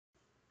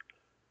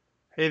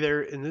Hey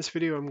there, in this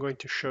video I'm going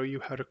to show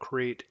you how to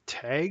create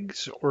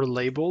tags or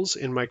labels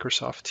in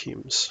Microsoft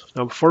Teams.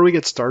 Now before we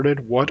get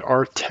started, what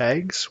are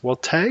tags? Well,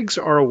 tags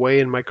are a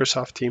way in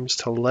Microsoft Teams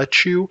to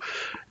let you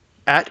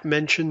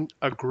mention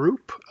a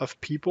group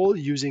of people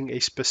using a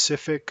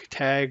specific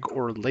tag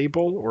or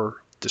label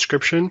or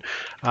description.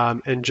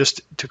 And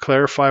just to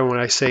clarify, when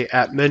I say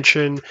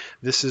 @mention,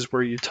 this is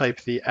where you type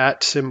the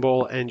 @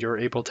 symbol and you're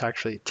able to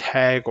actually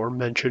tag or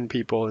mention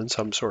people in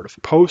some sort of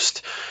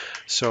post.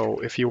 So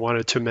if you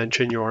wanted to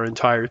mention your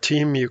entire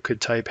team, you could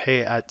type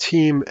hey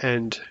 @team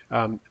and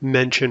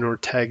mention or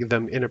tag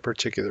them in a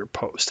particular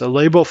post. A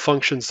label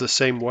functions the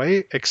same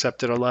way,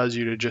 except it allows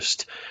you to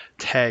just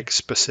tag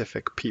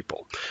specific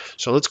people.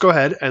 So let's go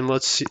ahead and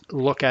let's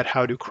look at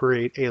how to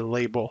create a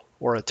label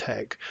or a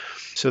tag.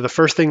 So the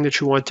first thing that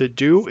you want to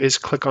do is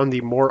click on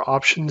the More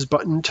Options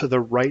button to the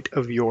right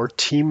of your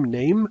team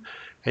name.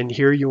 And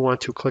here you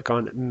want to click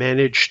on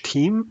Manage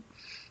Team.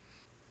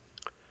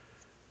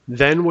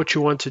 Then what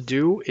you want to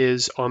do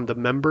is on the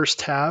Members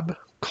tab,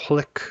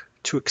 click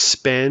to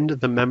expand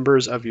the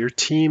members of your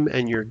team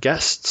and your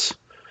guests.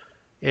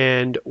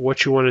 And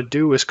what you want to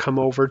do is come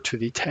over to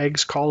the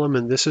tags column,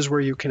 and this is where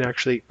you can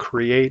actually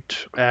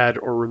create, add,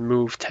 or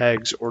remove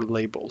tags or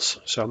labels.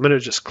 So I'm going to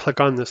just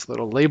click on this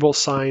little label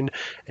sign,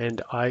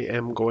 and I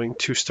am going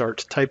to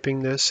start typing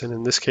this. And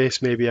in this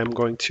case, maybe I'm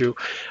going to,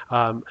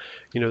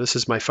 this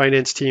is my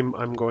finance team.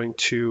 I'm going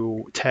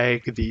to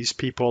tag these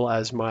people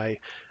as my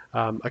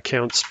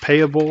accounts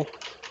payable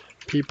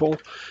people.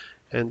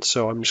 And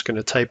so I'm just going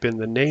to type in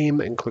the name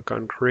and click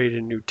on create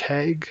a new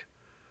tag.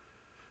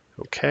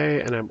 Okay,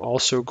 and I'm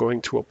also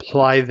going to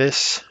apply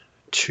this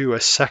to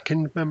a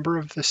second member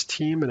of this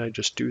team, and I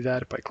just do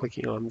that by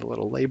clicking on the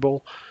little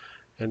label.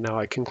 And now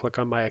I can click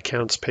on my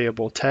accounts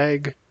payable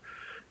tag,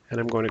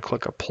 and I'm going to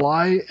click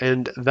apply,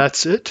 and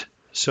that's it.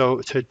 So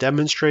to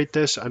demonstrate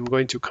this, I'm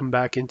going to come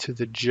back into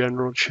the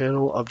general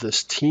channel of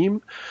this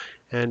team,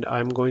 and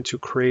I'm going to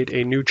create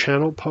a new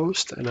channel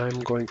post, and I'm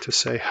going to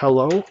say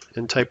hello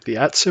and type the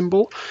 @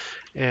 symbol,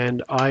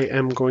 and I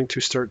am going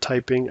to start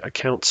typing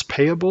accounts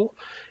payable,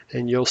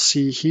 and you'll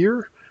see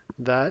here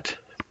that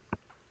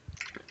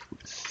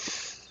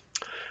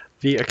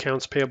the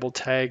accounts payable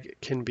tag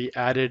can be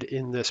added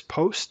in this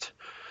post.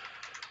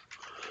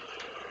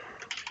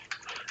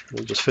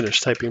 We'll just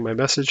finish typing my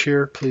message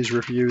here. Please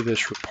review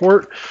this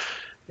report,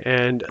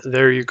 and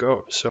there you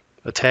go. So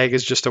a tag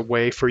is just a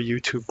way for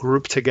you to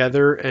group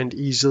together and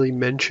easily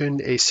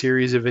mention a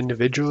series of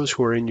individuals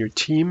who are in your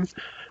team.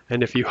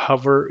 And if you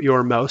hover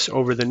your mouse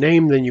over the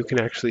name, then you can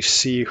actually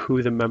see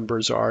who the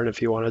members are. And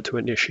if you wanted to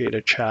initiate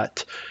a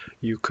chat,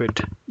 you could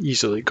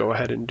easily go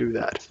ahead and do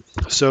that.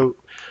 So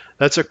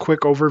that's a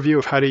quick overview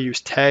of how to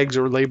use tags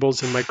or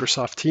labels in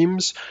Microsoft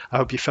Teams. I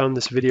hope you found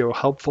this video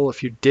helpful.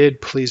 If you did,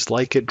 please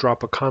like it,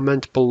 drop a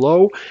comment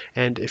below.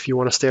 And if you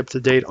want to stay up to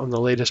date on the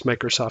latest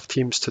Microsoft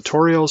Teams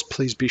tutorials,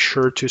 please be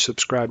sure to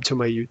subscribe to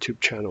my YouTube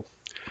channel.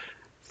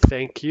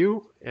 Thank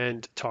you,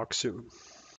 and talk soon.